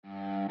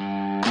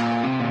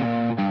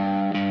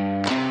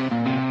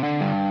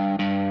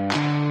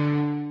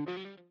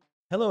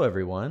Hello,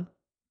 everyone.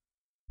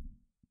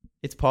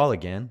 It's Paul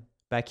again,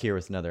 back here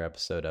with another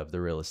episode of the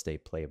Real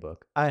Estate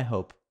Playbook. I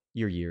hope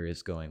your year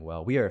is going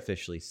well. We are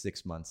officially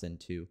 6 months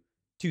into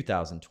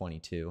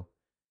 2022.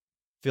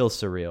 Feels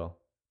surreal.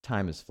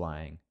 Time is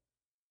flying.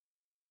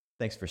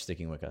 Thanks for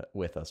sticking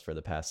with us for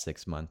the past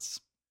 6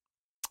 months.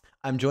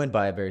 I'm joined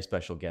by a very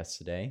special guest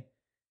today.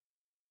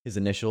 His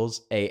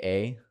initials,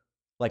 AA,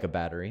 like a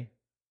battery,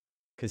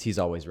 because he's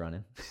always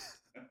running.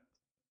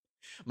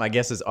 My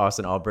guest is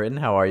Austin Allbritton.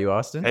 How are you,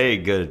 Austin? Hey,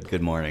 good.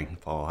 Good morning,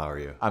 Paul. How are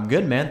you? I'm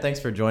good, man. Thanks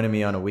for joining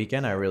me on a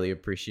weekend. I really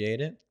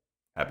appreciate it.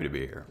 Happy to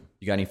be here.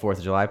 You got any 4th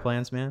of July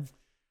plans, man?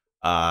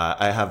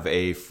 I have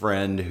a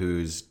friend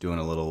who's doing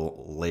a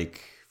little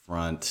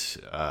lakefront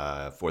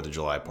 4th of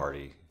July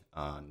party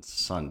on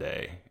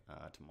Sunday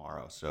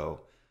tomorrow.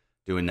 So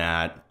doing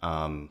that.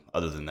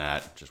 Other than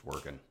that, just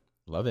working.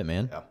 Love it,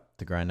 man. Yeah.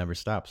 The grind never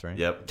stops, right?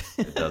 Yep,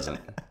 it doesn't.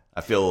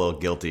 I feel a little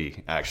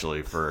guilty,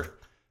 actually, for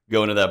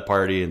going to that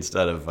party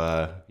instead of,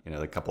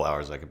 the couple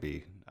hours I could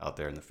be out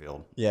there in the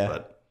field. Yeah.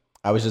 But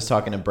I was just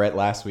talking to Brett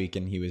last week,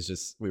 and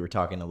we were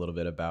talking a little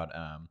bit about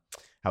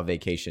how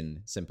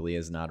vacation simply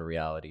is not a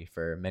reality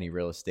for many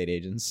real estate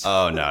agents.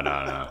 Oh,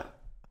 no.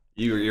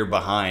 You're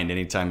behind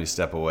anytime you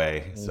step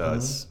away. So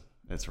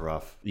it's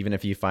rough. Even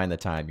if you find the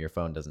time, your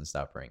phone doesn't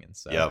stop ringing.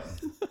 So. Yep.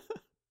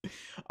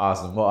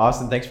 Awesome. Well,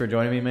 Austin, thanks for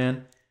joining me,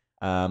 man.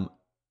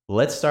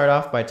 Let's start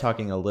off by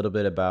talking a little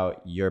bit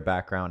about your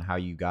background, how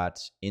you got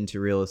into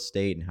real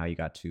estate, and how you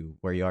got to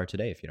where you are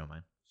today, if you don't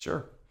mind.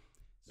 Sure.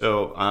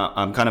 So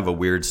I'm kind of a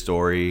weird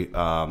story.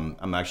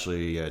 I'm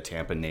actually a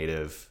Tampa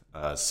native,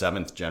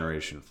 7th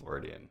generation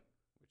Floridian,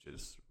 which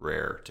is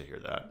rare to hear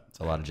that. It's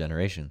a lot of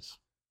generations.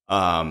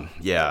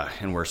 Yeah,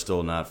 and we're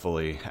still not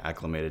fully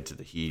acclimated to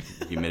the heat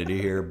and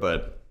humidity here.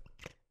 But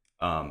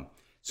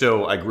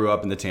so I grew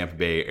up in the Tampa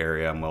Bay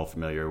area. I'm well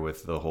familiar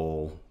with the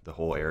whole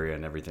area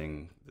and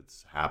everything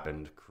that's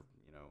happened.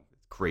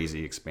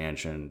 Crazy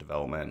expansion,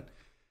 development.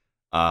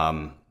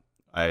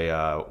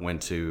 I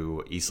went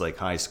to Eastlake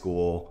High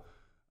School,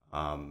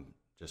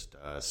 just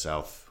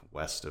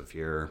southwest of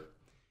here,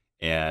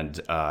 and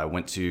I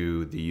went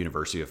to the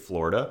University of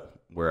Florida,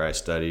 where I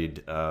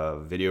studied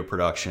video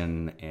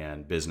production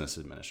and business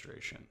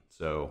administration.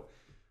 So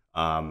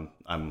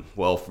I'm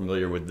well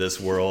familiar with this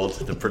world,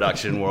 the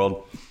production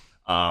world.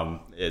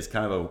 It's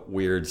kind of a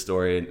weird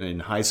story. In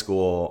high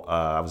school,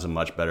 I was a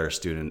much better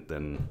student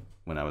than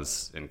when I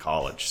was in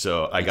college.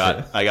 So I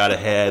got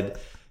ahead.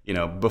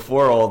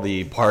 Before all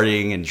the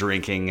partying and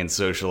drinking and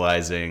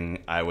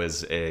socializing, I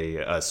was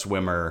a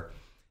swimmer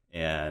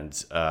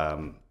and,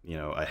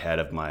 ahead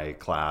of my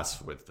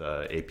class with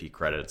AP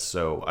credits.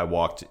 So I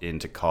walked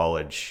into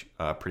college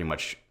pretty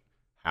much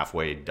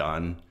halfway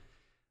done.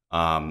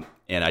 And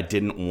I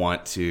didn't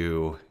want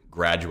to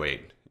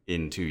graduate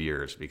in 2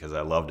 years because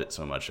I loved it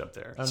so much up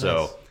there. Oh, so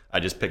nice.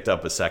 I just picked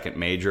up a second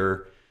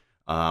major.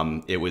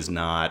 It was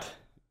not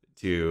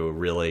to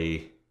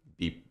really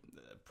be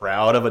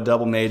proud of a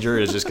double major.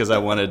 It's just because I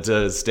wanted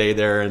to stay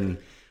there and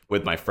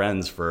with my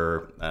friends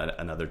for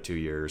another 2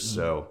 years.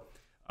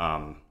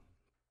 Mm-hmm.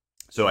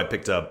 So I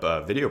picked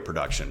up video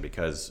production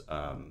because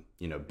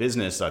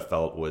business I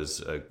felt was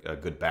a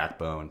good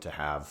backbone to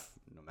have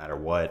no matter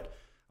what.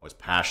 I was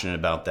passionate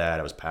about that.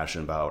 I was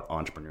passionate about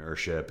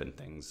entrepreneurship and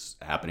things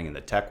happening in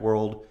the tech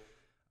world.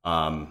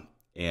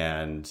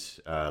 Let's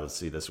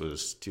see, this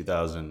was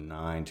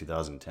 2009,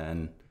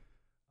 2010.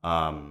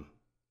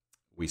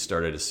 We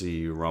started to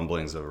see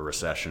rumblings of a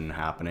recession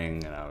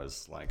happening, and I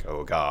was like,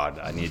 oh God,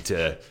 I need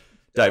to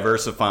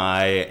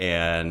diversify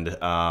and,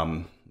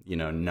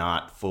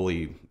 not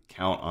fully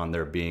count on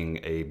there being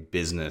a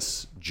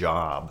business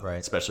job, Right.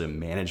 Especially a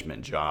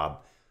management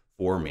job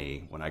for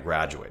me when I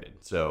graduated.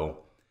 So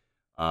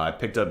I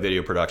picked up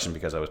video production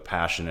because I was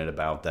passionate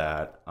about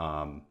that.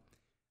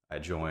 I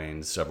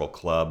joined several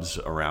clubs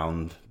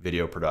around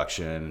video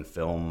production,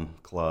 film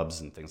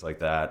clubs, and things like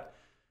that.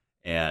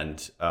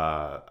 And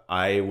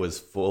I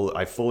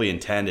fully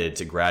intended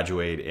to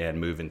graduate and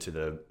move into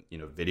the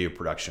video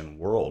production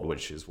world,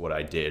 which is what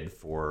I did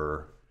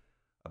for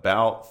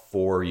about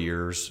 4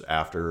 years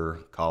after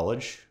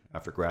college,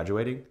 after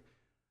graduating.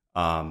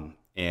 So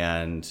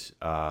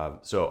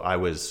I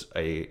was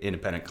a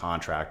independent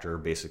contractor,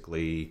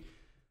 basically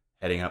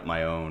heading up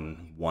my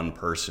own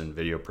one-person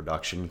video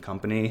production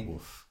company.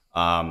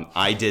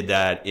 I did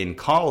that in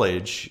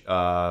college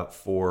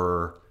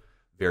for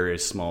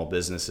various small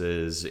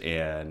businesses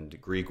and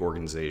Greek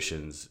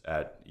organizations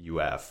at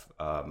UF.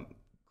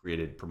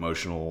 Created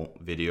promotional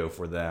video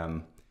for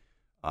them,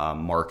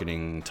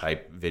 marketing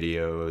type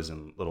videos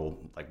and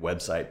little like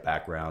website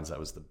backgrounds. That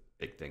was the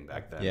big thing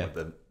back then with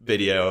the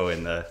video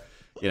and the,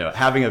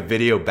 having a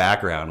video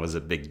background was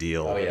a big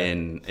deal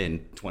in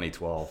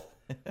 2012.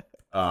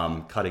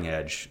 Cutting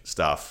edge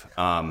stuff.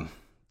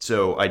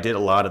 So I did a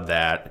lot of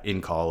that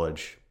in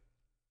college.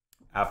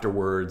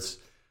 Afterwards,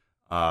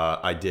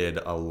 I did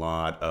a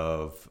lot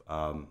of,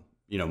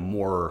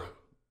 more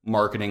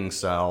marketing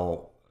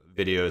style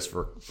videos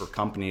for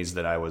companies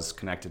that I was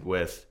connected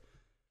with.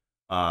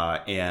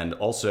 and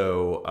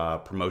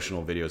also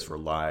promotional videos for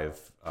live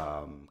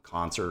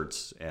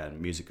concerts and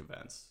music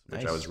events,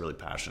 which I was really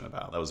passionate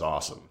about. That was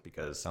awesome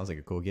because sounds like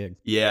a cool gig.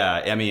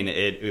 Yeah, I mean,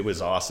 it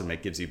was awesome.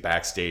 It gives you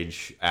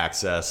backstage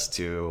access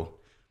to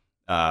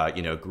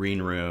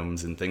green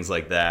rooms and things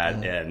like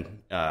that, and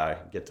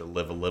get to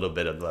live a little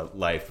bit of the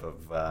life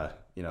of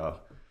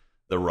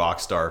the rock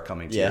star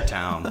coming to your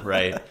town,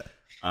 right?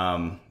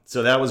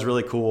 So that was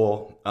really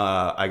cool.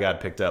 I got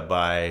picked up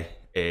by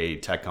a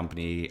tech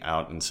company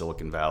out in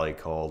Silicon Valley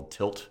called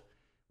Tilt,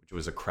 which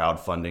was a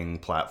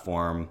crowdfunding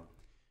platform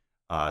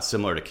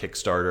similar to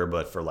Kickstarter,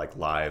 but for like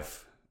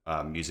live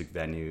music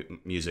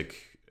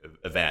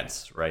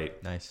events,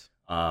 right? Nice.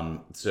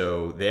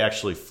 So they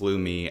actually flew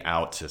me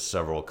out to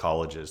several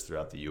colleges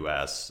throughout the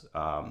U.S.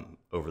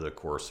 Over the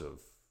course of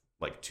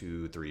like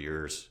 2-3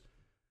 years,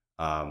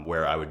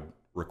 where I would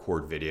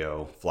record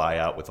video, fly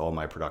out with all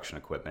my production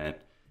equipment,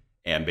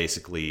 and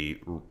basically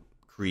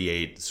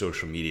create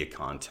social media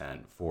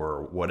content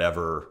for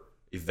whatever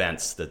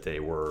events that they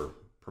were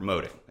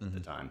promoting at the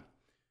time.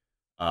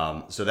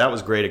 So that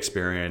was a great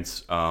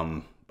experience.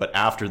 But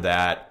after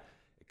that,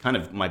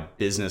 my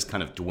business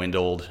kind of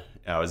dwindled.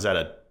 I was at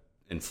an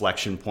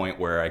inflection point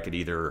where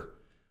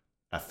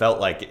I felt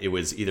like it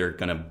was either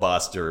going to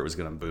bust or it was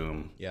going to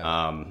boom.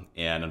 Yeah.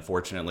 And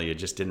unfortunately, it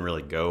just didn't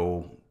really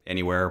go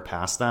anywhere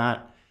past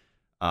that.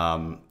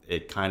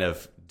 It kind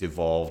of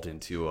devolved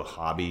into a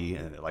hobby,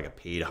 like a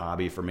paid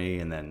hobby for me.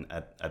 And then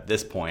at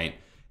this point,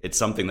 it's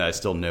something that I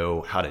still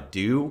know how to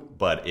do,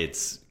 but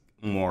it's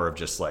more of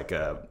just like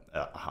a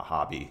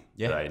hobby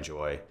that I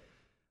enjoy.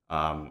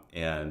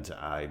 And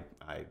I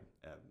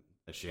am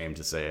ashamed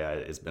to say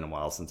it's been a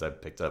while since I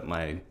picked up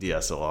my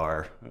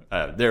DSLR.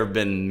 There have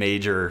been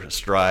major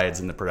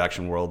strides in the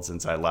production world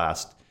since I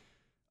last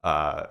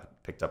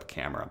picked up a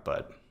camera.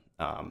 But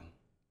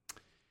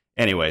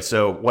anyway,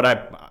 so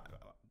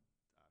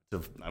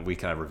we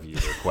kind of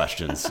reviewed your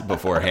questions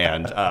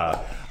beforehand.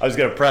 I was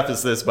going to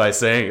preface this by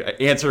starting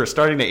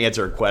to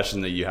answer a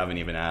question that you haven't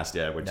even asked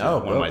yet, which is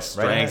one of my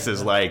strengths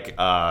is like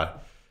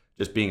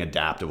just being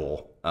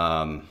adaptable.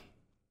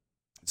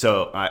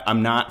 So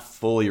I'm not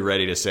fully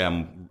ready to say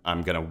I'm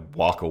going to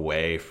walk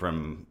away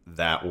from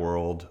that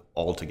world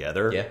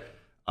altogether.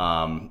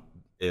 Yeah.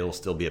 It'll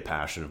still be a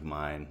passion of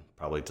mine,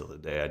 probably till the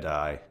day I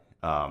die.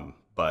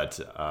 But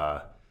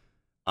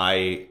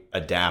I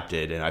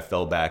adapted and I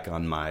fell back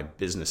on my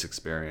business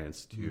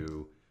experience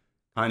to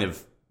kind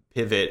of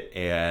pivot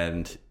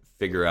and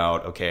figure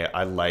out, okay,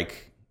 I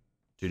like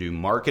to do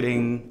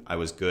marketing. I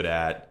was good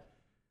at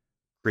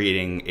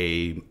creating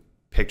a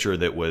picture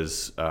that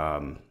was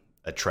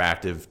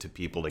attractive to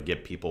people, to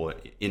get people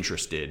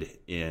interested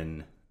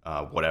in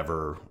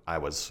whatever I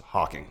was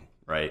hawking,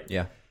 right?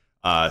 Yeah.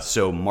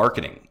 So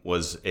marketing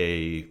was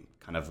a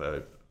kind of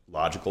a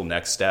logical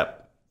next step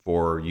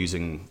for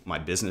using my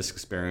business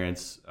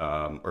experience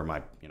or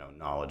my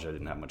knowledge. I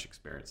didn't have much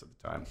experience at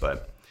the time,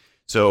 but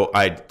so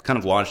I kind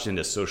of launched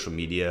into social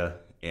media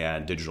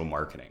and digital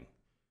marketing.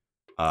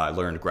 I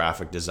learned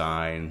graphic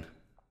design,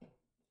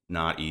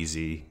 not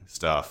easy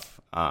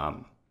stuff.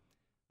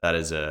 That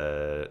is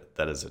a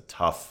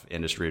tough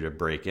industry to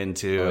break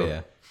into.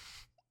 Oh,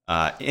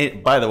 yeah.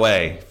 By the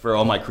way, for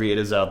all my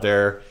creatives out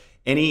there,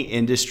 any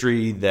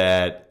industry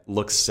that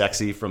looks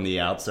sexy from the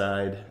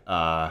outside,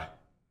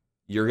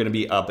 you're going to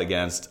be up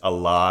against a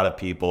lot of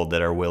people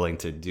that are willing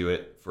to do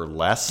it for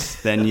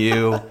less than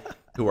you,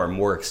 who are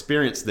more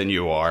experienced than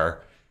you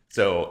are.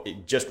 So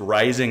just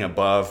rising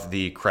above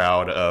the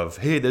crowd of,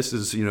 hey, this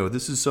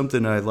is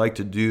something I'd like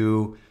to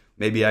do.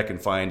 Maybe I can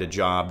find a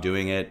job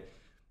doing it.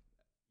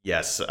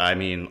 Yes, I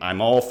mean,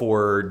 I'm all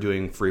for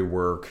doing free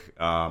work,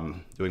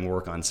 doing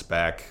work on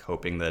spec,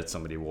 hoping that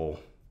somebody will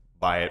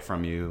buy it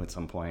from you at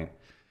some point.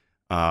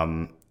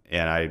 And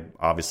I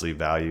obviously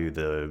value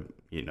the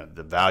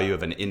value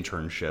of an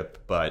internship,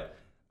 but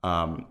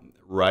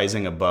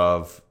rising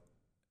above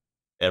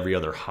every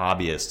other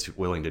hobbyist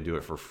willing to do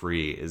it for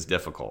free is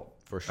difficult.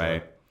 For sure.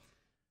 Right?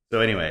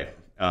 So anyway,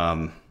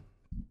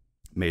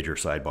 major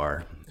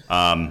sidebar.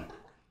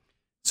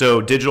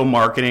 So digital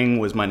marketing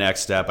was my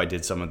next step. I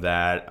did some of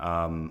that.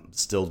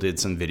 Still did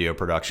some video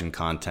production,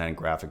 content,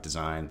 graphic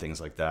design,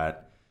 things like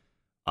that.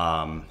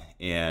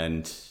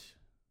 And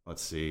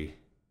let's see.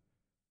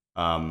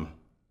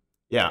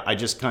 I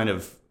just kind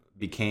of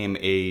became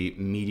a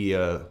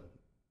media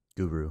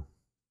guru.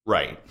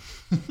 Right.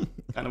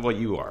 Kind of what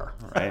you are,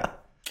 right?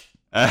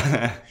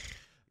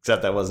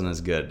 Except that wasn't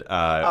as good.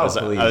 I was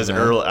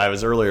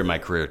earlier in my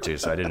career too,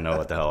 so I didn't know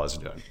what the hell I was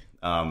doing.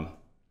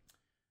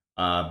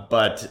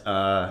 But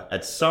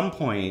at some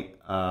point,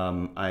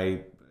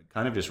 I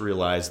kind of just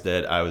realized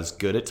that I was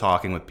good at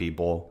talking with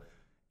people,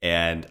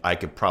 and I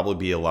could probably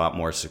be a lot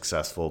more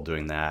successful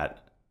doing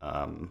that,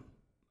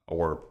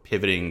 or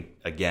pivoting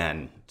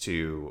again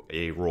to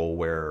a role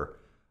where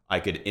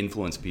I could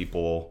influence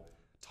people,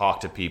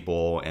 talk to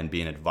people, and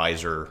be an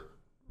advisor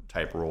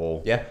type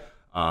role. Yeah.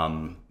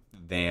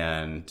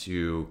 Than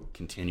to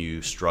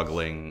continue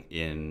struggling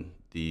in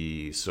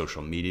the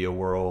social media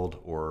world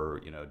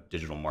or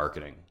digital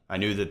marketing. I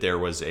knew that there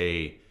was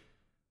a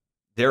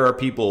there are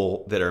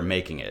people that are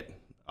making it.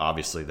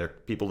 Obviously, there are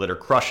people that are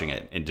crushing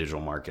it in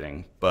digital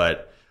marketing,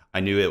 but I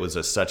knew it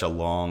was such a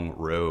long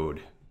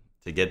road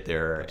to get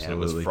there. Absolutely. And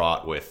it was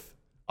fraught with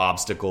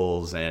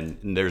obstacles,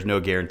 and there's no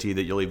guarantee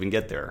that you'll even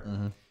get there.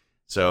 Mm-hmm.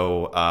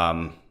 So,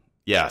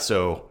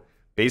 so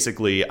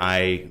basically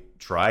I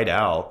tried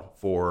out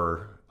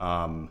for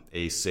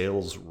a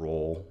sales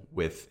role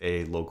with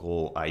a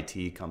local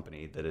IT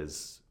company that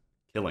is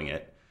killing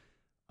it,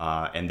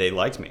 and they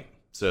liked me.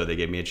 So they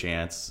gave me a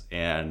chance,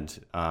 and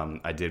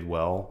I did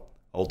well.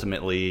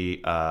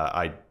 Ultimately,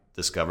 I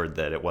discovered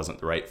that it wasn't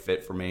the right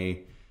fit for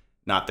me.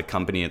 Not the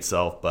company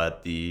itself,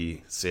 but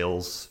the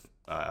sales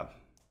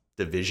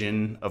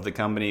division of the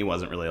company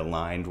wasn't really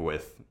aligned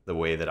with the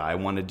way that I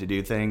wanted to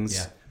do things.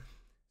 Yeah.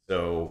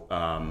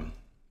 So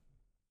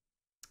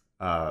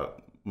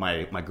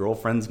my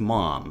girlfriend's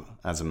mom,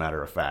 as a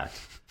matter of fact,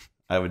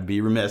 I would be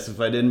remiss if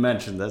I didn't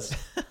mention this,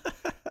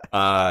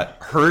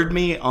 heard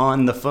me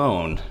on the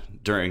phone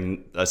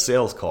during a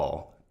sales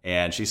call,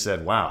 and she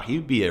said, "Wow,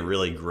 he'd be a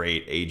really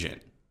great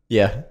agent.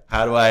 Yeah.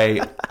 How do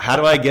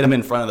I get him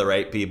in front of the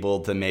right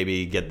people to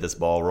maybe get this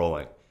ball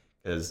rolling?"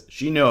 Because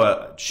she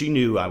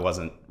knew I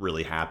wasn't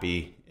really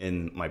happy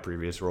in my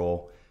previous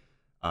role,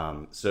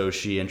 so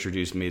she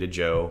introduced me to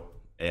Joe,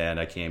 and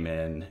I came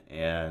in,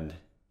 and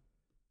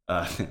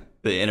the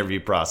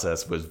interview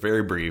process was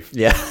very brief.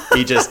 Yeah.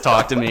 He just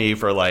talked to me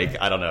for like,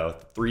 I don't know,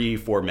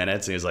 3-4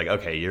 minutes, and he was like,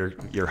 "Okay,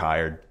 you're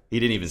hired." He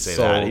didn't even say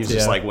that. He was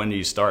just like, "When do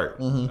you start?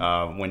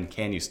 Mm-hmm. When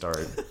can you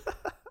start?"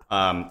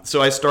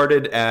 So I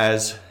started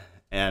as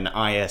an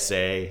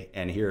ISA,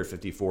 and here at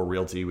 54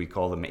 Realty, we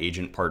call them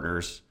agent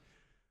partners.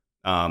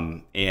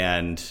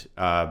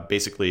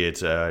 Basically,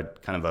 it's a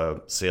kind of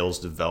a sales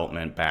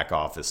development back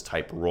office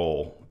type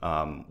role,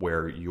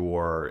 where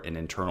you're an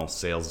internal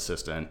sales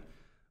assistant.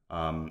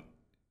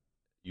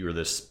 You're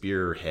the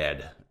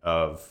spearhead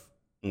of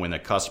when a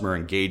customer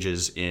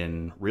engages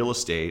in real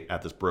estate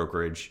at this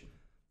brokerage,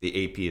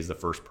 the AP is the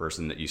first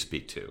person that you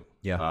speak to.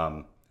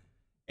 Yeah.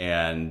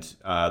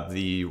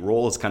 The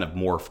role has kind of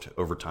morphed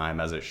over time,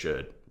 as it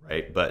should,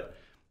 right? But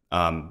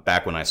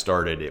back when I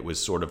started, it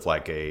was sort of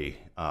like we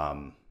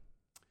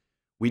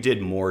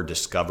did more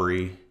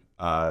discovery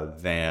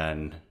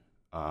than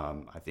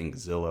I think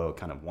Zillow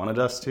kind of wanted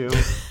us to.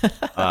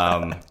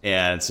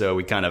 And so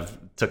we kind of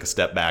took a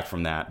step back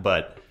from that.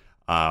 But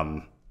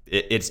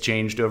it's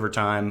changed over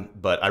time.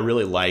 But I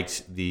really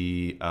liked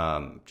the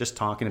just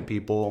talking to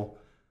people.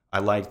 I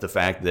liked the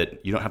fact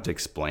that you don't have to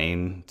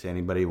explain to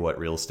anybody what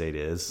real estate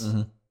is.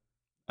 Mm-hmm.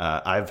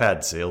 I've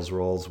had sales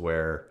roles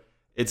where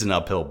it's an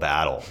uphill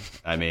battle.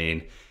 I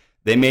mean,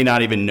 they may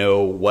not even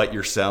know what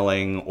you're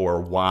selling or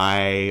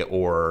why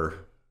or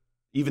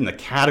even the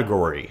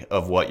category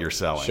of what you're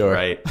selling, Sure.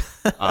 right?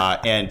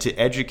 And to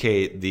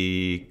educate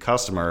the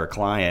customer or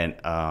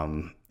client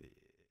on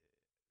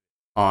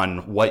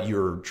what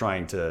you're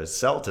trying to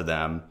sell to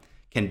them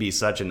can be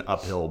such an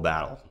uphill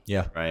battle.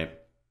 Yeah. Right?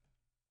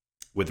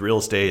 With real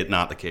estate,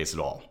 not the case at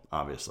all,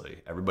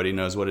 obviously. Everybody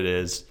knows what it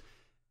is.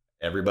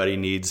 Everybody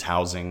needs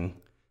housing,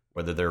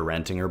 whether they're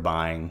renting or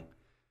buying.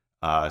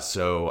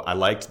 So I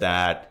liked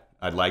that.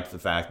 I liked the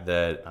fact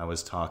that I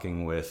was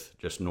talking with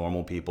just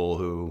normal people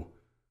who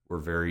were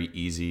very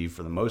easy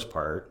for the most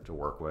part to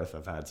work with.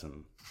 I've had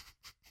some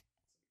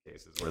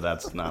cases where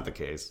that's not the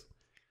case.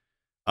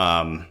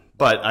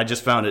 But I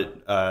just found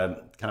it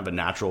kind of a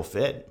natural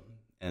fit.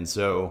 And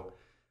so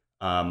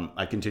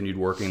I continued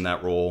working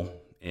that role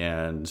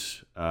and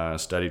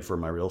studied for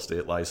my real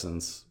estate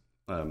license.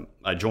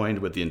 I joined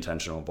with the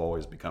intention of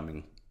always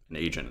becoming an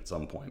agent at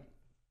some point.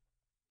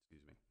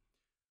 Excuse me.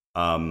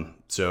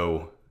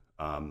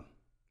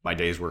 My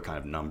days were kind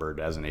of numbered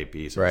as an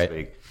AP, so to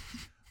speak.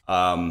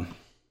 I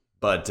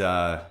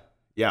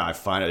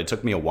find it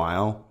took me a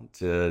while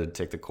to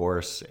take the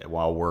course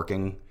while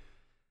working.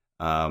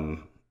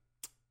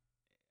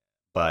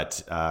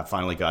 But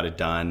finally got it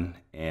done,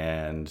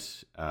 and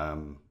I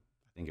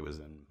think it was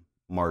in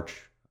March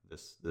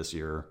this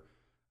year.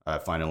 I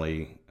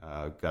finally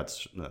got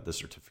the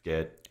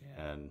certificate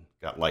and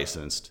got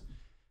licensed,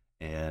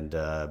 and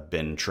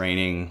been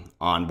training,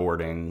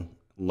 onboarding,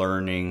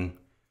 learning,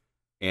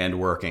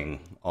 and working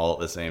all at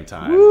the same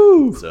time.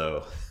 Woo!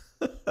 So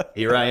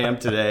here I am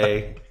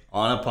today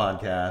on a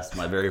podcast,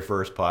 my very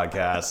first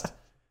podcast.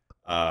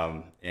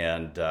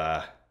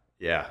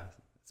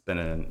 It's been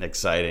an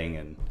exciting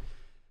and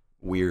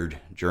weird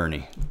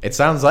journey. It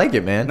sounds like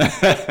it, man.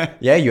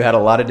 Yeah, you had a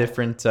lot of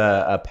different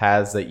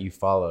paths that you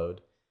followed.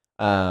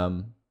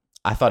 I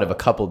thought of a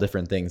couple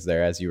different things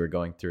there as you were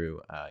going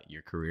through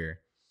your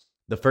career.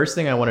 The first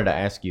thing I wanted to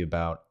ask you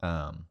about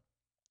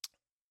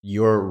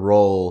your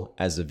role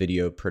as a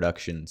video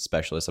production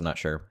specialist. I'm not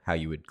sure how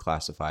you would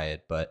classify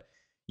it, but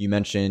you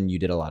mentioned you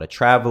did a lot of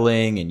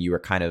traveling and you were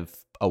kind of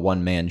a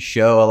one-man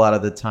show a lot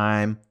of the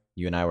time.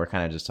 You and I were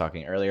kind of just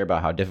talking earlier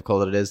about how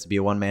difficult it is to be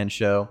a one-man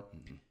show.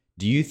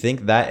 Do you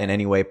think that in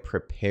any way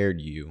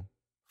prepared you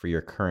for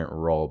your current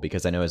role?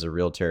 Because I know as a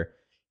realtor,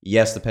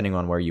 yes, depending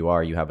on where you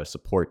are, you have a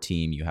support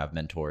team, you have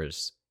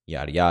mentors,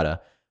 yada,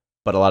 yada.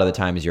 but a lot of the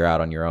times you're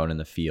out on your own in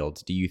the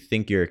field. Do you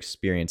think your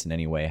experience in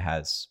any way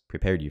has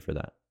prepared you for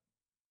that?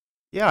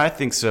 Yeah, I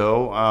think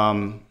so.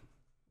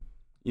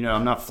 You know,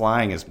 I'm not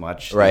flying as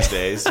much Right.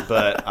 these days,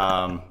 but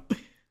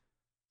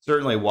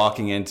certainly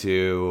walking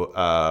into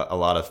a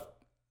lot of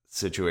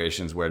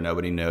situations where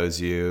nobody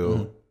knows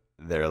you,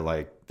 they're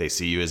like, they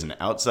see you as an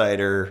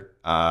outsider,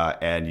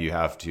 and you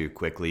have to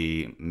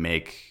quickly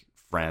make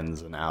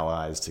friends and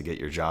allies to get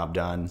your job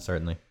done.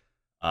 Certainly.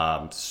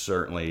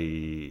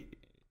 Certainly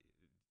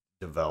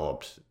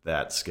developed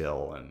that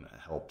skill and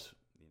helped,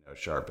 you know,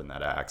 sharpen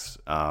that axe.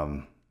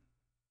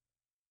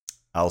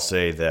 I'll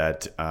say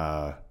that,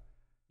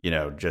 you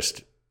know,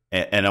 just,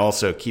 and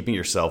also keeping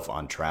yourself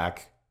on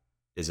track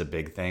is a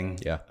big thing.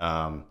 Yeah.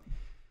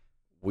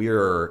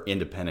 We're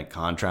independent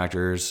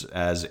contractors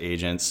as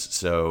agents.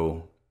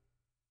 So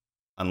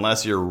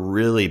unless you're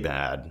really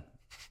bad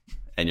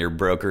and your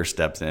broker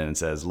steps in and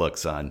says, look,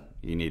 son,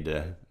 you need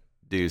to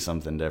do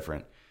something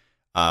different.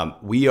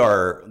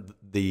 We're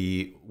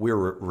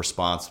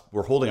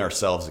holding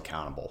ourselves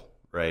accountable,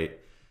 right?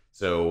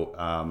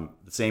 So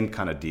the same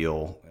kind of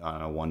deal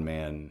on a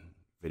one-man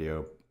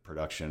video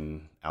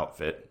production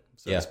outfit,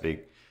 so to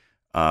speak.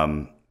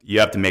 You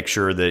have to make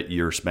sure that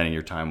you're spending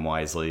your time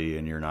wisely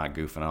and you're not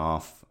goofing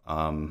off.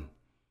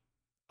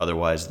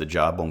 Otherwise, the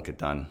job won't get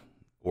done,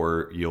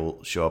 or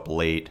you'll show up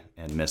late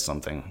and miss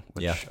something,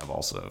 which I've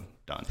also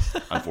done,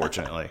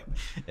 unfortunately.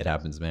 It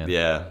happens, man.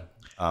 Yeah.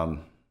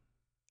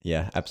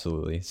 Yeah,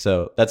 absolutely.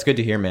 So that's good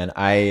to hear, man.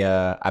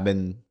 I've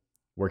been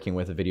working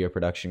with a video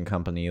production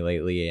company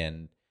lately,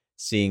 and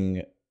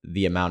seeing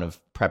the amount of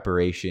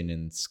preparation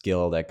and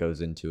skill that goes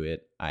into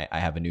it, I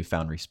have a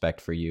newfound respect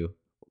for you.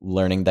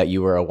 Learning that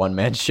you were a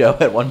one-man show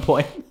at one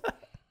point.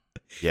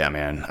 Yeah,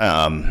 man.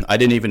 I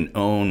didn't even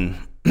own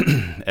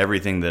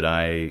everything that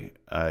I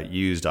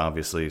used,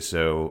 obviously.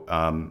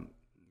 So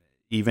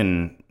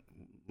even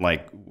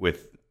like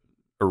with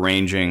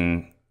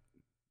arranging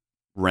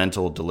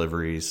rental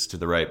deliveries to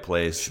the right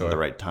place at the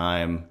right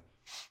time,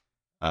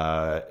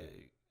 and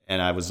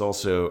I was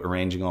also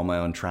arranging all my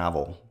own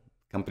travel.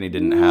 Company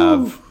didn't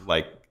have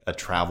like a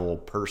travel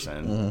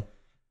person.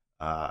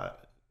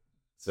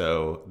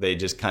 So they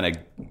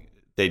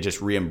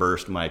just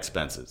reimbursed my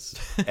expenses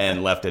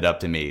and left it up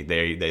to me.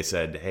 They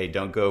said, hey,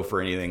 don't go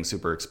for anything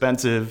super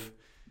expensive.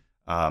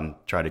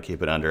 Try to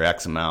keep it under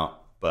X amount.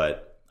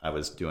 But I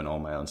was doing all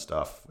my own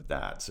stuff with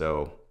that.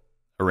 So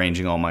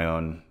arranging all my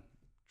own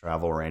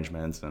travel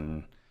arrangements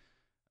and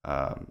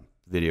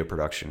video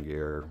production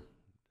gear,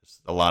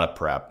 just a lot of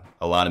prep,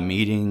 a lot of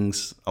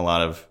meetings, a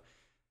lot of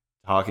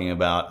talking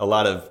about, a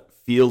lot of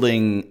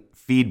fielding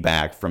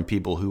feedback from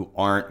people who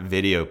aren't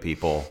video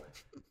people.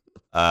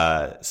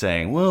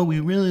 Saying, well, we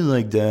really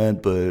like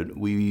that, but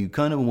we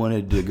kind of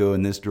wanted to go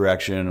in this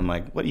direction. I'm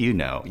like, what do you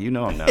know? You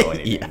don't know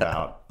anything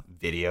about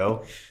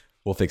video.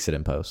 We'll fix it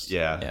in post.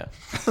 Yeah.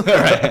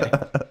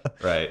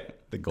 Right.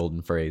 The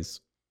golden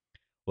phrase.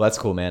 Well, that's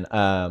cool, man.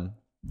 I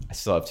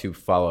still have 2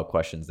 follow-up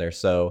questions there.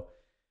 So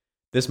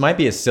this might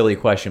be a silly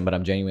question, but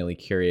I'm genuinely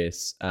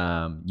curious.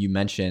 You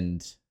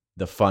mentioned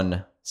the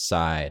fun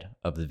side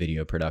of the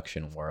video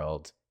production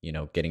world, you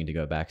know, getting to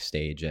go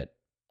backstage at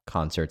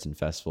concerts and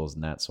festivals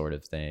and that sort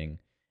of thing.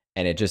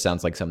 And it just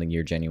sounds like something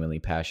you're genuinely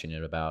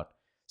passionate about.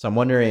 So I'm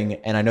wondering,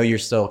 and I know you're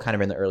still kind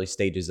of in the early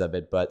stages of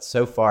it, but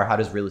so far, how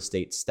does real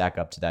estate stack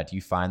up to that? Do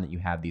you find that you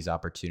have these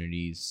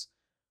opportunities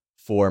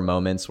for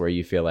moments where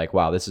you feel like,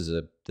 wow, this is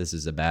a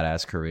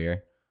badass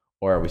career?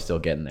 Or are we still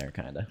getting there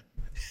kind of?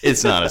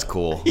 It's not as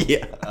cool.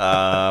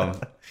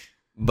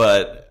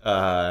 But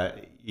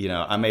you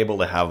know, I'm able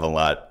to have a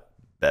lot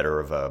better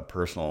of a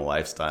personal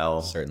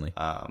lifestyle. Certainly.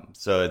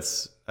 So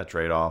it's a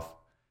trade-off.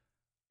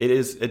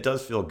 It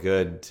does feel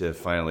good to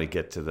finally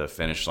get to the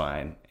finish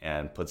line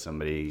and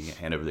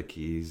hand over the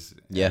keys.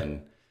 Yeah.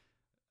 And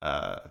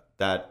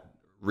that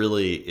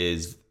really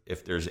is,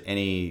 if there's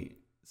any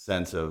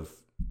sense of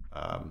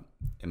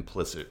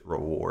implicit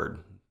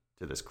reward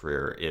to this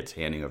career, it's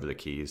handing over the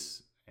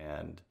keys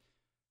and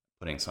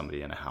putting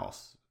somebody in a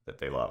house that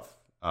they love.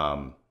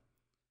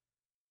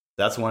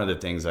 That's one of the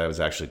things I was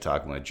actually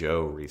talking with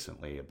Joe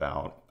recently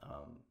about,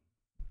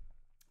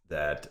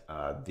 that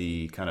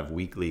the kind of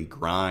weekly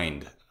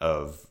grind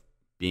of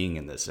being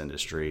in this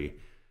industry,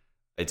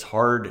 it's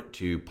hard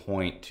to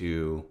point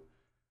to.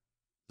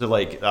 So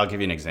like, I'll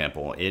give you an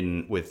example.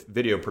 With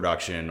video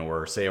production,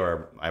 or say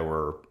I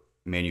were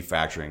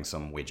manufacturing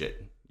some widget,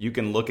 you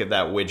can look at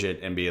that widget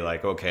and be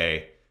like,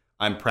 okay,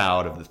 I'm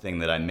proud of the thing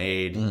that I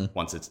made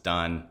once it's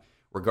done,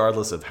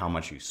 regardless of how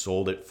much you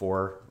sold it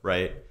for,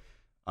 right?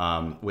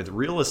 With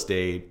real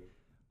estate,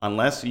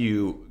 unless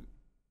you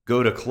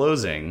go to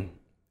closing,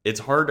 it's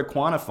hard to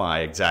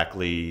quantify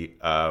exactly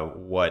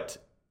what,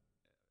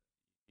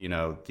 you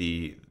know,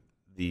 the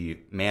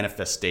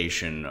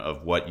manifestation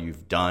of what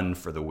you've done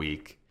for the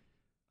week,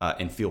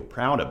 and feel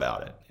proud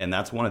about it. And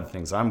that's one of the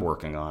things I'm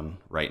working on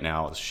right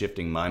now, is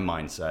shifting my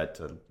mindset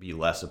to be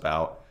less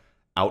about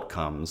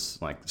outcomes,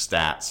 like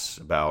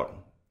stats about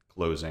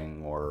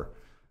closing or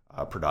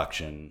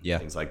production,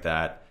 things like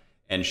that,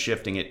 and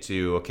shifting it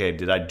to, okay,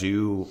 did I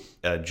do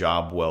a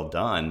job well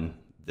done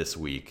this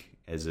week?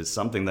 Is it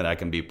something that I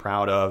can be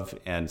proud of,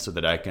 and so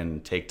that I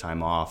can take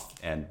time off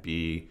and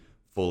be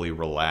fully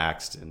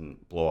relaxed and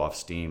blow off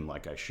steam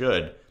like I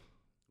should,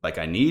 like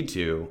I need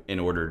to, in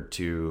order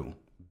to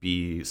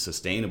be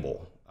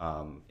sustainable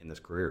in this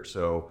career.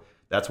 So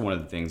that's one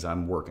of the things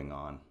I'm working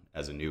on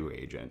as a new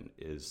agent,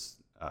 is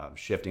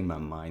shifting my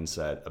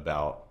mindset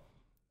about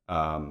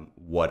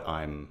what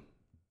I'm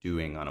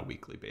doing on a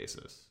weekly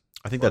basis.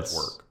 I think that's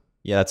work.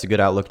 Yeah, that's a good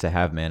outlook to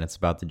have, man. It's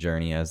about the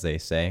journey, as they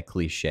say.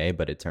 Cliche,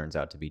 but it turns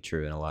out to be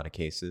true in a lot of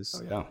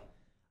cases. Oh,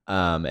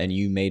 yeah. And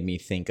you made me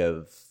think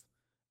of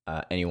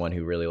anyone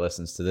who really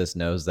listens to this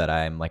knows that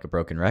I'm like a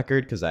broken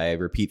record because I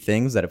repeat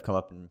things that have come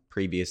up in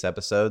previous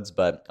episodes.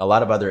 But a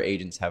lot of other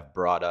agents have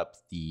brought up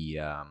the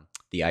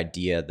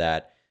idea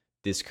that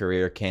this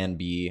career can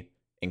be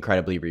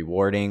incredibly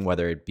rewarding,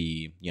 whether it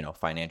be,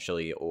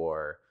 financially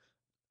or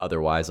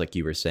otherwise, like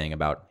you were saying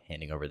about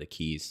handing over the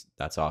keys.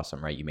 That's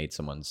awesome, right? You made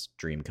someone's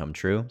dream come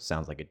true.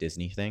 Sounds like a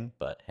Disney thing,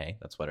 but hey,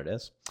 that's what it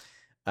is.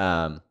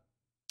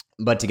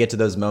 But to get to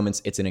those moments,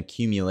 it's an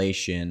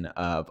accumulation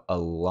of a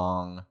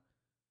long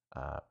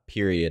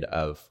period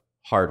of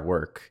hard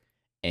work.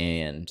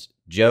 And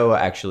Joe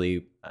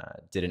actually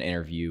did an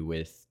interview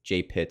with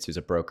Jay Pitts, who's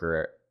a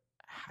broker.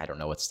 I don't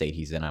know what state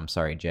he's in. I'm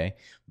sorry, Jay.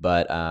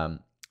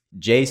 But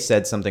Jay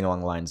said something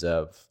along the lines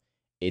of,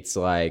 it's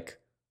like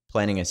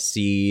planting a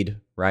seed,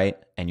 right?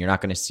 And you're not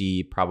going to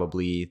see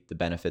probably the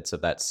benefits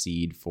of that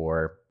seed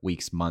for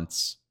weeks,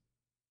 months,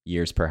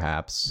 years,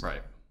 perhaps.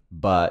 Right.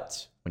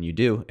 But when you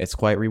do, it's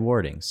quite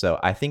rewarding. So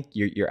I think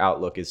your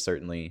outlook is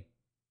certainly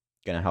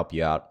going to help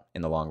you out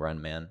in the long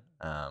run, man.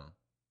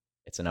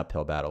 It's an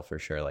uphill battle for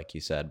sure, like you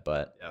said,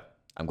 but yeah.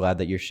 I'm glad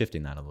that you're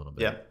shifting that a little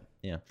bit.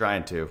 Yeah.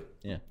 Trying to.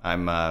 Yeah.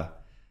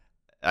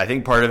 I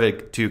think part of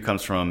it too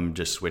comes from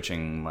just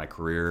switching my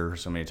career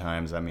so many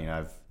times. I mean,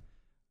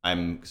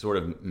 I'm sort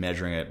of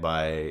measuring it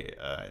by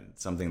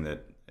something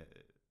that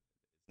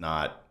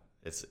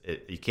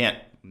you can't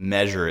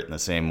measure it in the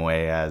same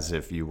way as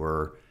if you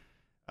were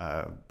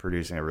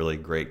producing a really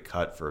great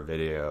cut for a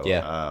video,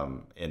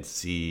 and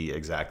see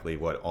exactly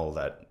what all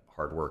that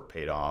hard work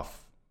paid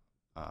off.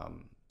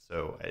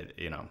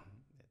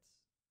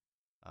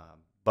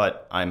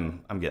 But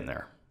I'm getting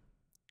there.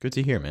 Good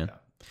to hear, man. Yeah.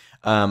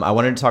 I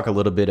wanted to talk a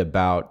little bit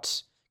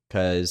about,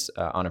 because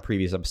on a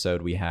previous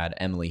episode we had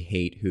Emily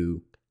Haight,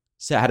 who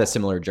had a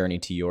similar journey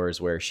to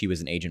yours, where she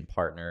was an agent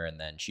partner and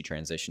then she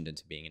transitioned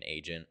into being an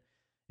agent.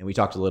 And we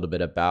talked a little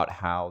bit about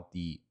how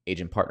the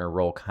agent partner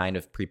role kind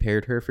of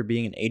prepared her for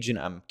being an agent.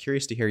 I'm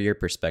curious to hear your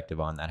perspective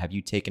on that. Have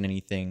you taken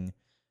anything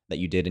that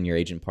you did in your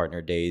agent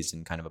partner days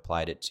and kind of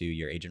applied it to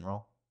your agent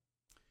role?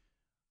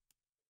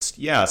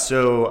 Yeah,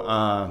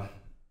 so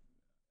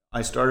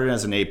I started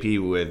as an AP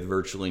with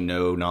virtually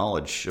no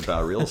knowledge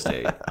about real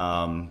estate.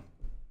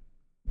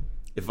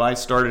 If I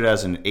started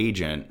as an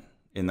agent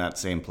in that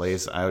same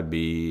place, I would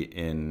be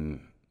in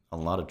a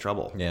lot of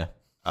trouble. Yeah.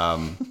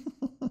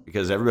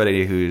 Because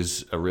everybody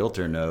who's a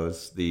realtor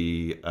knows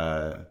the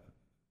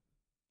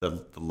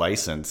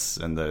license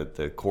and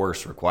the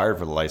course required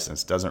for the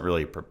license doesn't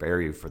really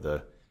prepare you for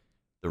the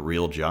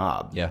real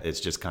job. Yeah. It's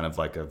just kind of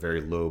like a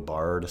very low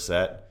bar to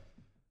set.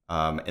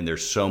 And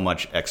there's so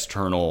much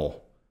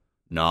external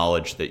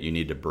knowledge that you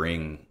need to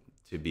bring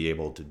to be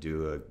able to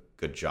do a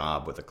good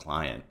job with a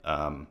client.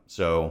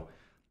 So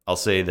I'll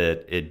say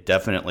that it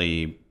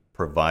definitely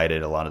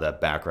provided a lot of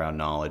that background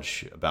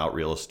knowledge about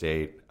real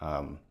estate.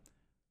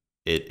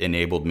 It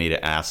enabled me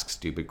to ask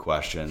stupid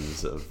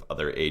questions of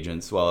other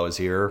agents while I was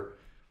here.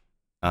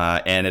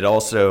 And it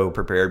also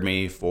prepared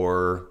me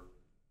for,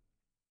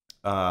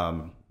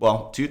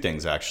 two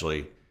things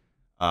actually.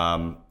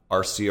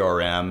 Our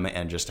CRM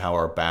and just how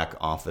our back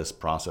office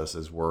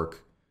processes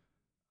work.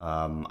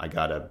 I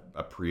got a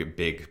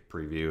big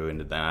preview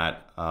into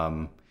that.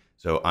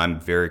 So I'm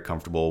very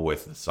comfortable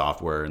with the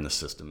software and the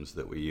systems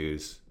that we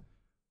use.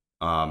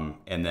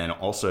 And then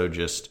also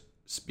just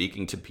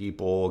speaking to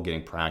people,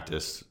 getting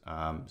practice,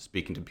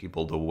 speaking to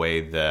people the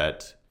way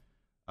that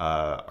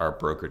our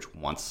brokerage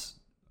wants,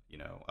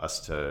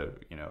 us to,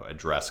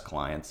 address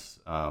clients,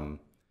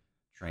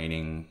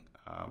 training,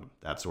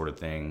 that sort of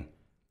thing.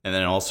 And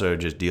then also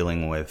just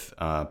dealing with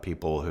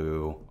people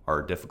who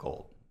are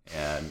difficult,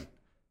 and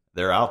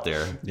they're out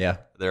there. Yeah.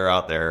 They're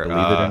out there. Believe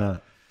it or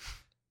not.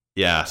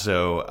 Yeah.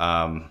 So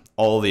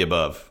all of the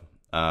above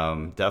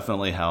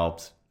definitely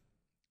helped.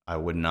 I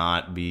would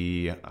not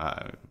be,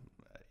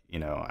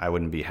 I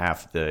wouldn't be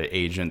half the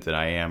agent that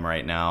I am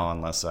right now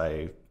unless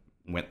I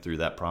went through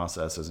that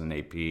process as an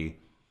AP.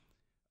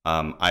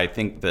 I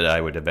think that I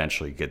would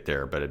eventually get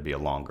there, but it'd be a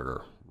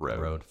longer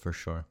road. For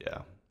sure.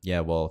 Yeah.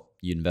 Yeah, well,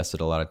 you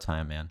invested a lot of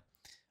time, man.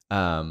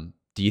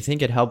 Do you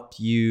think it helped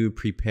you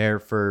prepare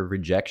for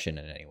rejection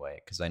in any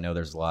way? Because I know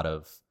there's a lot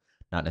of,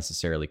 not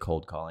necessarily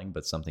cold calling,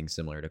 but something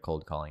similar to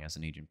cold calling as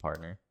an agent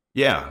partner.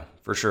 Yeah,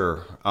 for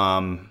sure.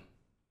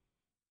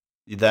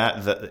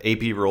 The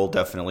AP role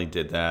definitely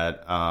did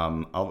that.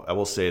 I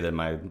will say that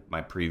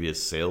my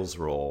previous sales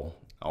role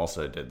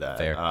also did that.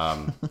 Fair.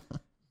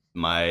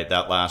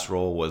 that last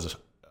role was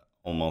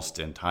almost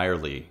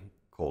entirely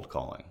cold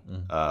calling.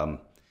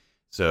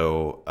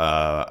 So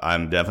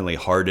I'm definitely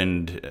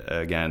hardened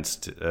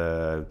against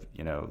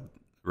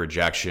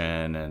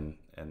rejection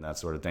and that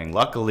sort of thing.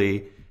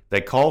 Luckily,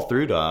 they call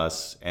through to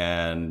us,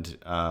 and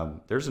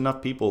there's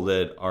enough people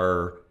that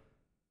are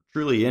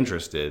truly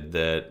interested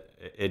that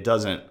it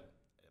doesn't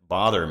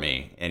bother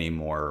me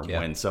anymore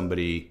when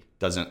somebody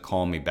doesn't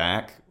call me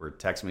back or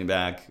text me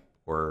back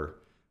or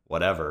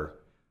whatever.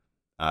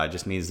 It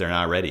just means they're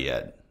not ready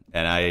yet,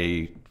 and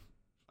I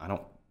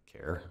don't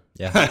care.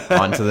 Yeah,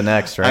 on to the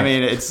next, right? I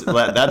mean,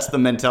 that's the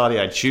mentality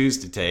I choose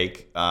to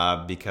take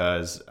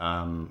because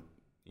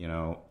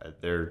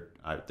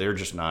they're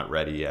just not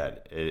ready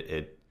yet.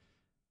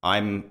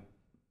 I'm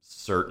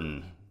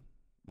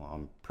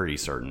pretty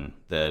certain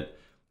that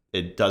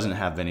it doesn't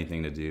have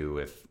anything to do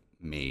with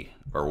me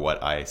or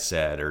what I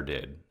said or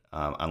did,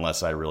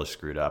 unless I really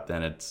screwed up.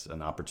 Then it's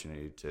an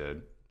opportunity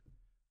to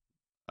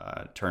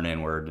turn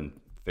inward and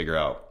figure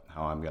out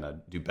how I'm going to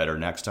do better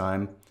next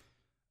time.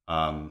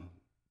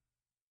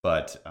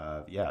 But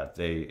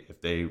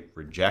if they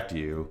reject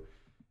you,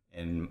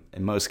 in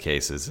most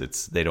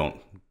cases, they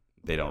don't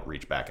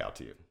reach back out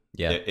to you.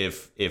 Yeah.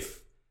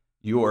 If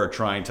you are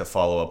trying to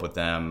follow up with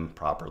them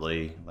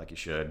properly, like you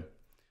should,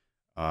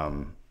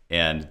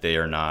 and they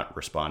are not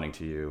responding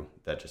to you,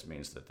 that just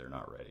means that they're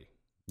not ready.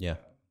 Yeah.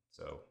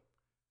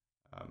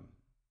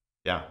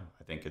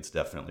 I think it's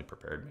definitely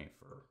prepared me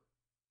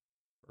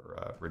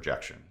for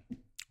rejection.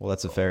 Well,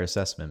 that's a fair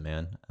assessment,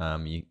 man.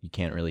 You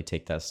can't really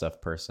take that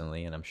stuff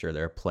personally, and I'm sure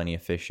there are plenty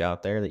of fish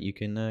out there that you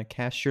can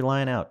cast your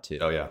line out to.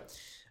 Oh, yeah.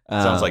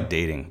 Sounds like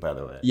dating, by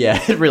the way.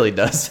 Yeah, it really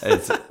does.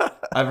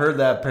 I've heard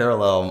that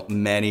parallel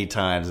many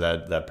times.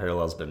 That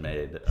parallel's been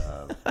made.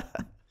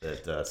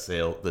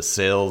 The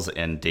sales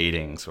and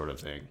dating sort of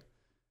thing.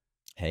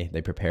 Hey,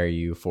 they prepare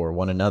you for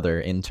one another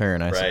in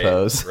turn, I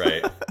suppose.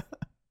 Right.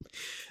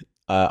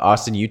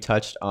 Austin, you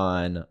touched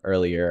on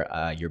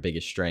earlier your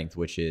biggest strength,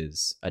 which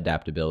is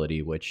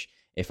adaptability, which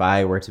if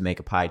I were to make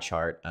a pie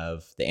chart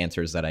of the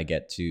answers that I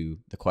get to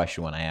the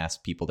question when I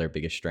ask people their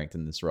biggest strength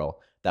in this role,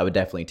 that would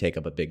definitely take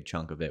up a big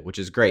chunk of it, which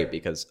is great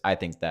because I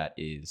think that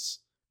is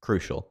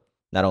crucial.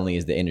 Not only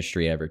is the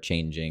industry ever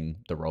changing,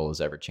 the role is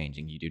ever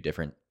changing. You do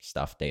different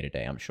stuff day to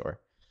day, I'm sure.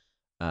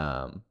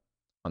 On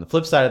the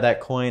flip side of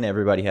that coin,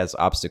 everybody has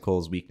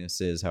obstacles,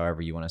 weaknesses,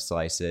 however you want to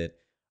slice it.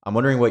 I'm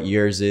wondering what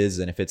yours is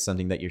and if it's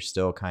something that you're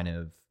still kind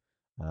of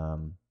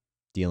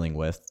dealing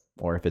with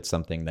or if it's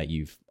something that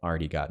you've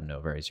already gotten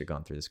over as you're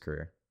going through this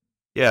career.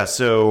 Yeah,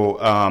 so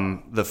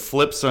the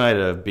flip side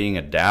of being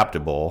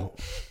adaptable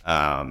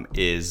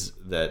is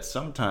that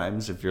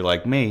sometimes if you're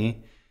like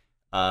me,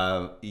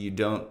 you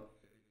don't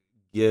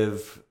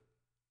give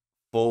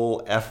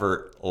full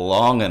effort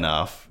long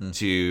enough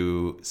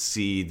to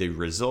see the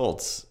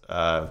results.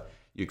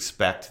 You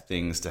expect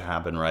things to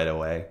happen right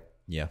away.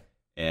 Yeah.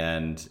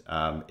 And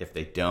if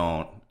they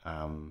don't,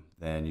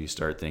 then you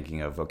start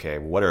thinking of, okay,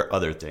 what are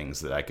other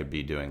things that I could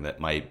be doing that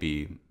might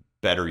be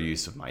better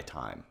use of my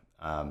time?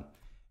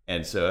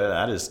 And so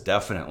that is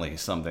definitely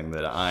something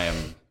that I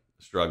am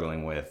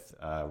struggling with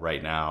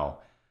right now.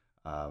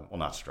 Well,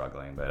 not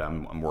struggling, but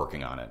I'm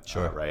working on it.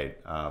 Sure. Right.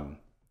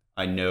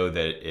 I know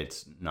that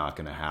it's not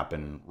going to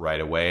happen right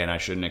away, and I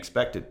shouldn't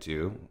expect it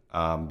to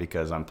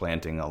because I'm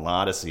planting a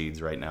lot of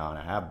seeds right now, and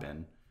I have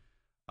been.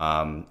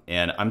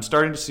 And I'm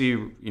starting to see,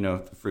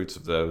 the fruits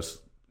of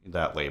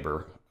that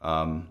labor.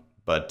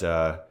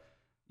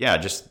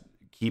 Just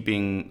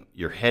keeping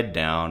your head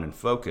down and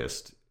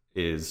focused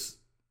is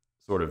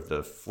sort of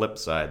the flip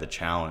side, the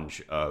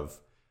challenge of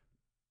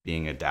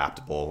being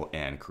adaptable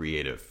and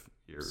creative.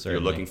 You're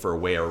looking for a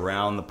way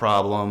around the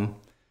problem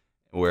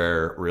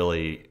where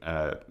really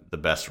the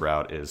best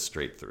route is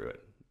straight through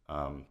it.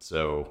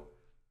 So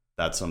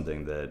that's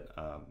something that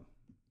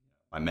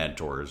my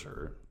mentors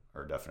are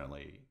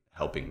definitely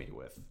helping me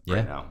with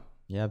right now.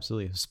 Yeah,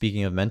 absolutely.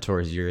 Speaking of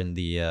mentors, you're in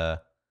the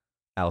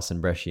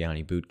Allison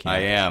Bresciani boot camp. I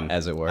am,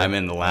 as it were. I'm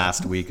in the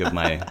last week of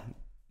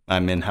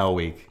I'm in Hell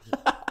Week.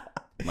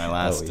 My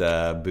last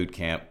boot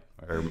camp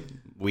or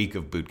week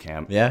of boot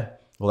camp. Yeah.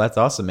 Well, that's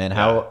awesome, man.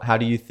 How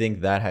do you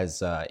think that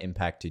has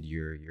impacted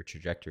your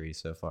trajectory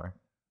so far?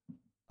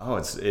 Oh,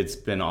 it's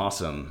been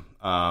awesome.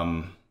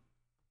 I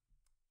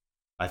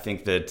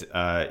think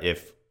that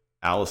if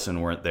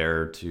Allison weren't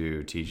there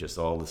to teach us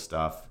all this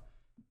stuff,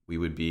 we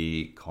would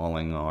be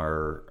calling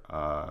our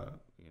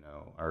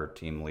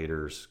team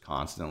leaders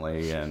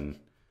constantly, and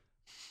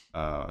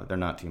they're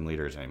not team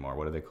leaders anymore.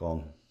 What are they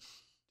called?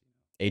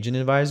 Agent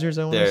advisors,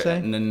 I want to say.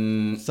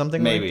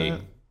 Something maybe. like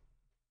that.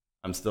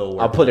 I'm still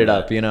working I'll put it on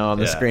up, that. on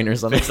the screen or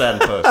something. Fix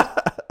that in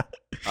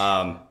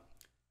post.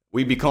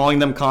 We'd be calling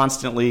them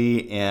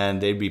constantly, and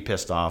they'd be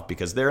pissed off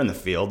because they're in the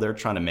field. They're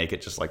trying to make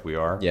it just like we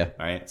are. Yeah.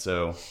 Right.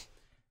 So,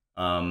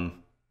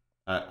 I'm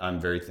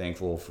very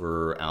thankful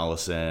for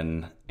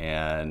Allison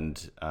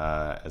and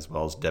as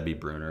well as Debbie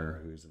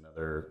Bruner, who's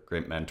another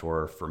great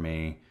mentor for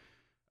me,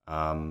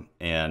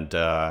 and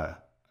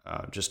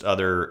just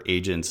other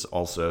agents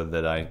also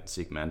that I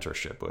seek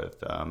mentorship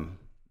with.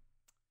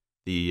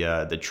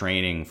 the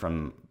training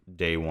from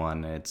day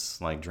one,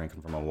 it's like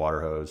drinking from a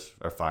water hose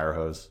or fire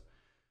hose.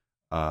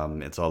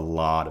 It's a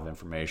lot of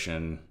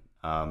information,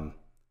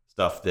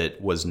 stuff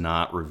that was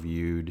not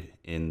reviewed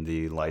in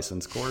the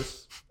license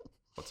course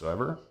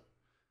whatsoever.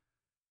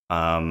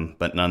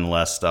 But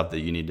nonetheless, stuff that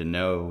you need to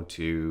know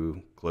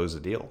to close a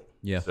deal.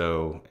 Yeah.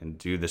 So, and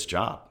do this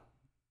job.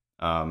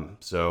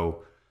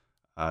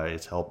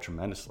 It's helped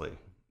tremendously.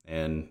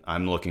 And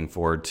I'm looking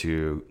forward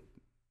to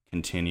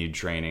continued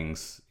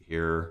trainings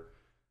here.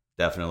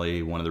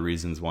 Definitely one of the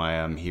reasons why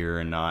I'm here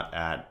and not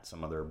at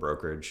some other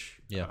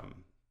brokerage. Yeah.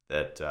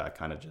 That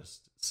kind of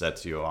just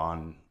sets you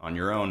on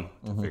your own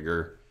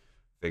to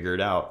figure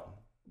it out.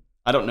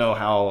 I don't know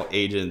how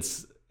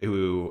agents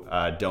who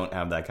don't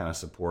have that kind of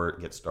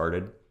support get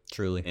started.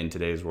 Truly. In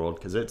today's world,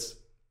 because it's,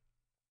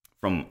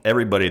 from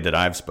everybody that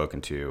I've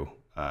spoken to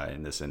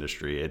in this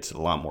industry, it's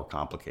a lot more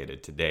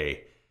complicated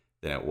today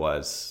than it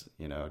was,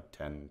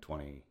 10,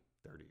 20,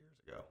 30 years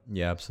ago.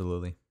 Yeah,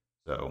 absolutely.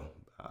 So,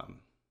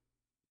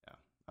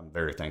 I'm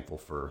very thankful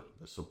for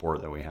the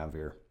support that we have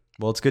here.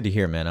 Well, it's good to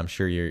hear, man. I'm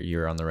sure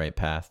you're on the right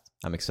path.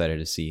 I'm excited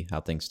to see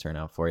how things turn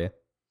out for you.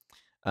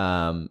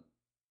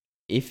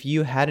 If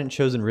you hadn't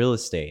chosen real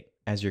estate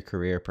as your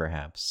career,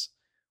 perhaps,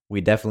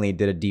 we definitely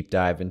did a deep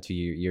dive into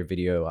your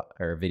video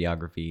or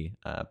videography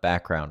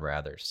background,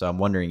 rather. So I'm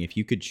wondering, if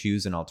you could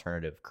choose an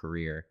alternative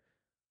career,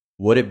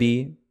 would it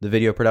be the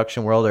video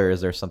production world, or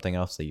is there something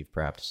else that you've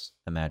perhaps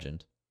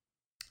imagined?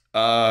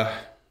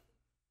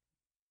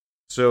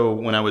 So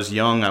when I was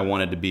young, I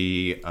wanted to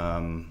be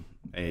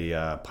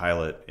a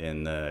pilot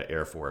in the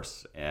Air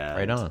Force. And,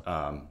 right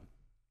on.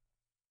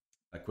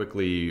 I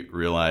quickly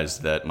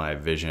realized that my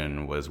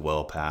vision was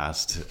well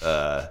past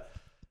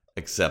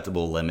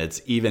acceptable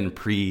limits, even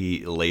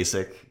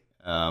pre-LASIK.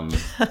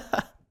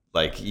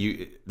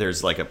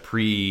 There's like a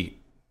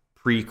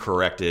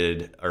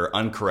pre-corrected or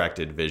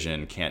uncorrected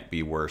vision can't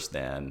be worse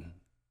than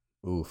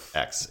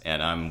X,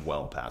 and I'm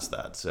well past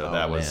that. So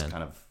that was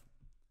kind of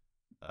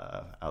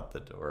out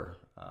the door.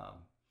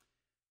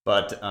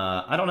 But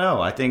I don't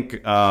know. I think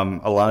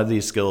a lot of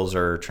these skills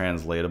are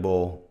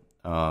translatable.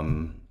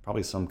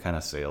 Probably some kind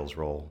of sales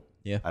role.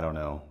 Yeah. I don't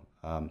know.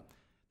 The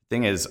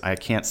thing is, I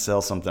can't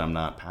sell something I'm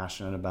not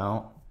passionate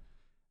about.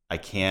 I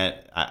can't,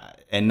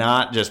 and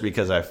not just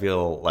because I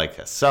feel like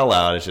a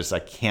sellout. It's just I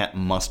can't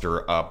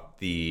muster up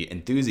the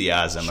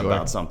enthusiasm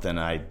about something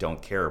I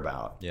don't care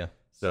about. Yeah.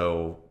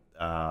 So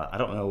I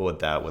don't know what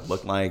that would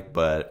look like,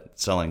 but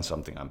selling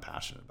something I'm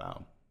passionate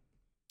about.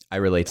 I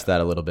relate to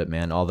that a little bit,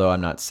 man. Although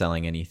I'm not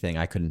selling anything,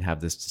 I couldn't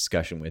have this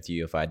discussion with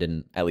you if I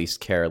didn't at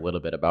least care a little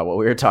bit about what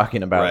we were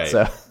talking about. Right,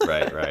 so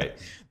right.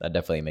 That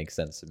definitely makes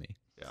sense to me.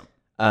 Yeah.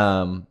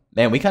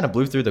 Man, we kind of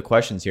blew through the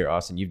questions here,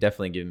 Austin. You've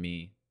definitely given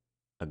me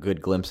a good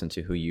glimpse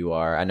into who you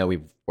are. I know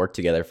we've worked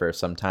together for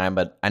some time,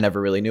 but I never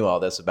really knew all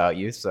this about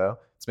you. So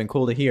it's been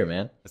cool to hear,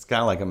 man. It's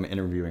kind of like I'm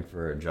interviewing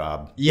for a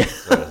job. Yeah.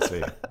 So to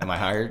speak. Am I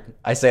hired?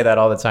 I say that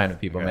all the time to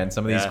people, Okay. man.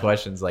 Some of these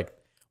questions, like,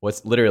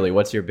 what's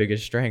your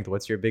biggest strength?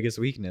 What's your biggest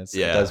weakness?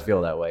 Yeah. It does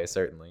feel that way,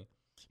 certainly.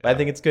 But I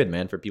think it's good,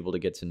 man, for people to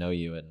get to know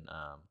you. And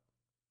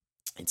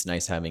it's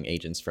nice having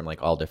agents from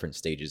like all different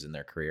stages in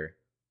their career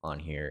on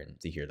here and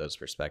to hear those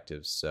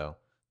perspectives. So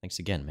thanks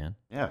again, man.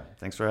 Yeah.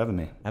 Thanks for having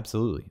me.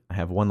 Absolutely. I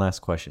have one last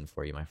question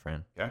for you, my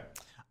friend. Okay.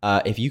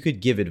 If you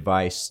could give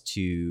advice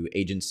to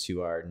agents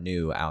who are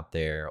new out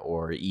there,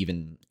 or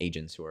even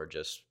agents who are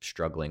just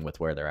struggling with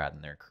where they're at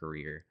in their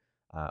career,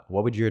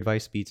 what would your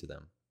advice be to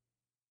them?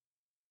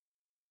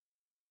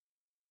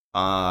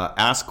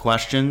 Ask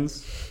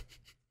questions,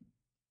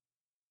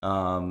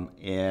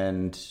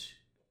 and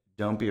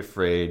don't be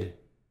afraid.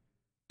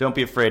 Don't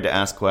be afraid to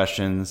ask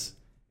questions.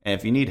 And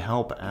if you need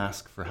help,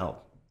 ask for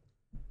help.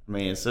 I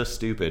mean, it's so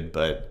stupid,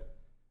 but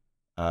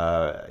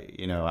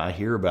I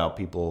hear about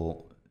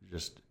people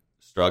just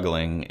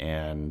struggling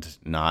and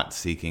not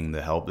seeking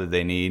the help that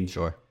they need.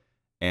 Sure.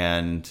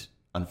 And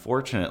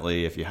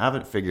unfortunately, if you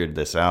haven't figured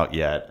this out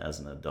yet as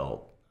an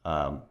adult,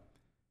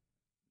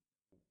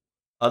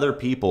 other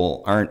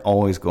people aren't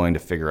always going to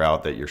figure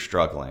out that you're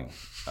struggling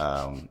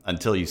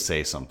until you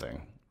say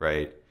something,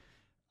 right?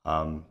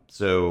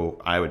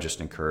 So I would just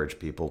encourage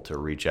people to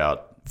reach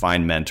out,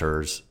 find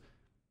mentors,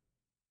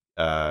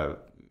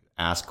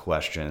 ask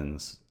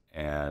questions,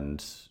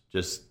 and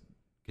just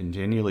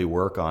continually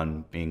work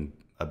on being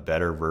a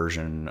better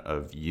version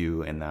of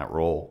you in that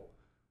role.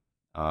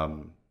 I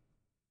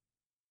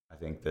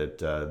think that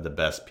the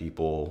best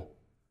people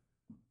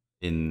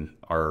in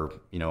our,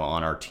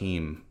 on our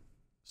team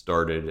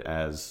started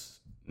as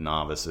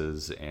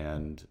novices,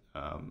 and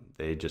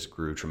they just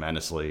grew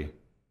tremendously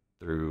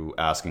through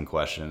asking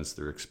questions,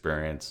 through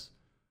experience,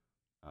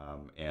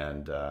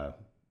 and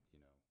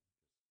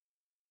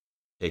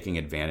taking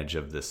advantage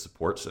of this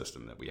support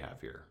system that we have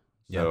here.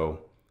 So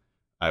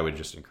I would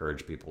just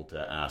encourage people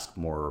to ask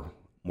more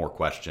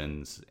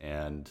questions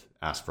and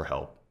ask for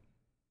help.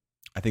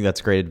 I think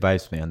that's great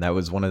advice, man. That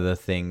was one of the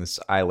things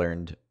I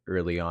learned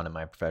early on in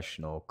my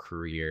professional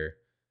career.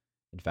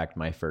 In fact,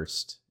 my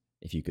first,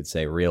 if you could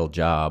say, real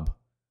job,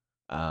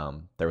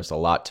 There was a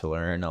lot to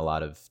learn, a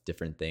lot of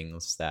different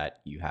things that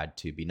you had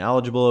to be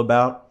knowledgeable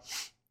about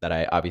that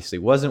I obviously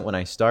wasn't when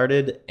I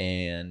started.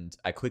 And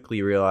I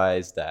quickly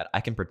realized that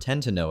I can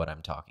pretend to know what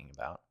I'm talking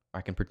about, or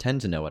I can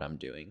pretend to know what I'm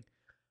doing,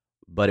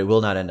 but it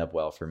will not end up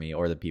well for me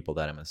or the people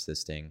that I'm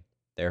assisting.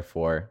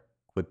 Therefore,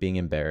 quit being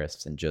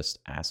embarrassed and just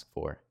ask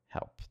for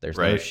help. There's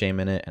no shame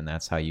in it, and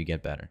that's how you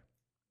get better.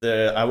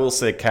 I will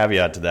say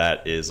caveat to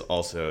that is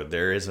also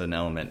there is an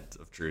element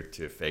of truth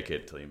to fake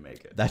it till you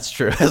make it. That's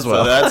true as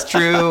well. So that's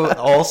true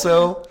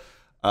also.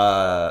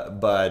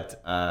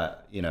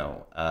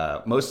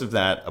 Most of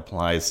that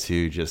applies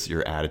to just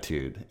your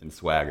attitude and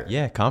swagger.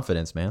 Yeah,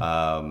 confidence,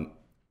 man.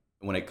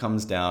 When it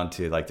comes down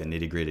to like the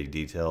nitty gritty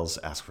details,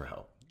 ask for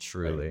help.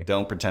 Truly. Like,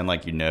 don't pretend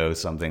like you know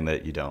something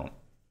that you don't.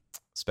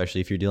 Especially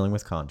if you're dealing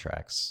with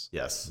contracts.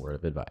 Yes. Word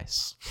of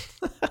advice.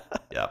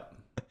 Yep.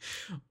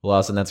 Well,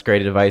 Austin, that's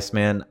great advice,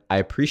 man. I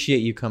appreciate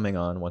you coming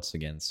on once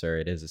again, sir.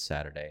 It is a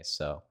Saturday,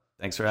 so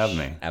thanks for having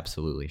me.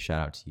 Absolutely.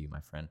 Shout out to you, my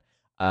friend.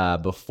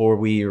 Before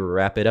we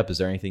wrap it up, is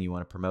there anything you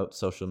want to promote,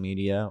 social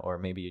media, or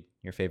maybe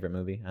your favorite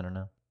movie? I don't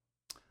know.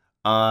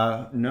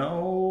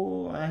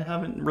 No, I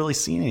haven't really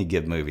seen any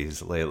good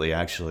movies lately,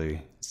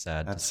 actually.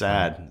 Sad. That's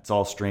sad. It's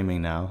all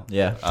streaming now.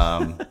 Yeah.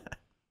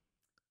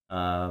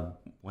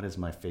 What is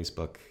my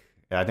Facebook?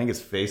 I think it's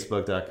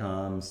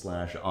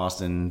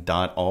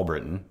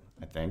facebook.com/austin.allbritton,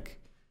 I think.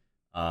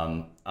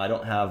 I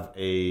don't have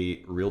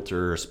a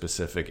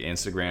realtor-specific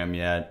Instagram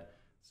yet,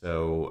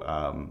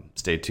 so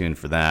stay tuned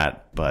for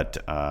that. But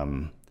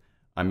I'm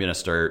going to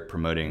start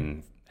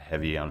promoting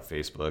heavy on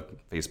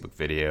Facebook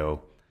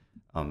video.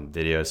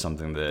 Video is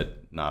something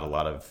that not a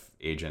lot of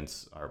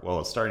agents are, well,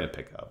 it's starting to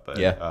pick up, but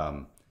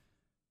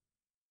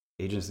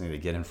agents need to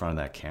get in front of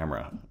that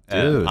camera.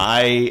 Dude.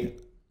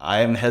 And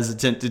I am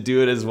hesitant to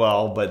do it as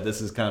well, but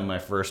this is kind of my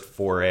first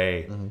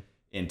foray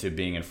into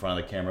being in front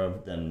of the camera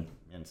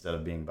instead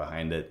of being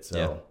behind it.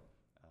 So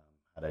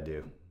how'd I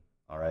do?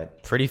 All right.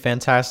 Pretty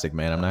fantastic,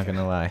 man. I'm not going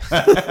to lie.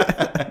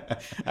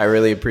 I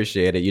really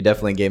appreciate it. You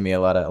definitely gave me a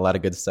lot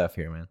of good stuff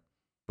here, man.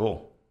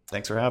 Cool.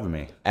 Thanks for having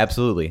me.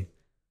 Absolutely.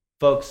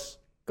 Folks,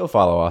 go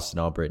follow Austin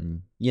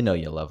Allbritton. You know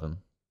you love him.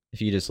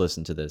 If you just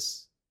listen to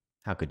this,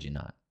 how could you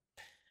not?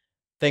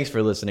 Thanks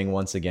for listening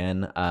once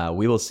again.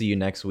 We will see you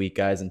next week,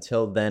 guys.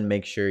 Until then,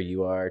 make sure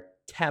you are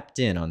tapped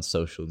in on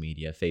social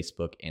media,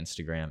 Facebook,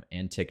 Instagram,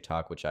 and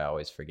TikTok, which I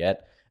always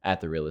forget, at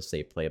The Real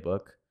Estate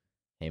Playbook.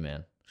 Hey,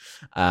 man.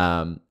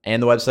 And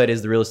the website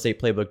is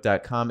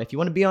therealestateplaybook.com. If you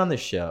want to be on the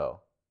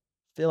show,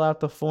 fill out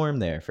the form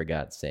there, for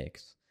God's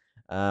sakes.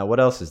 What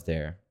else is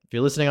there? If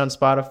you're listening on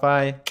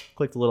Spotify,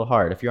 click the little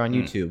heart. If you're on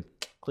YouTube,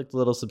 click the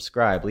little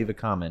subscribe. Leave a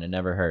comment. It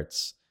never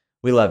hurts.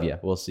 We love you.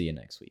 We'll see you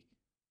next week.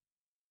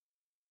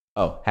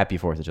 Oh, happy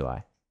 4th of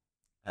July.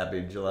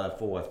 Happy July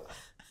 4th.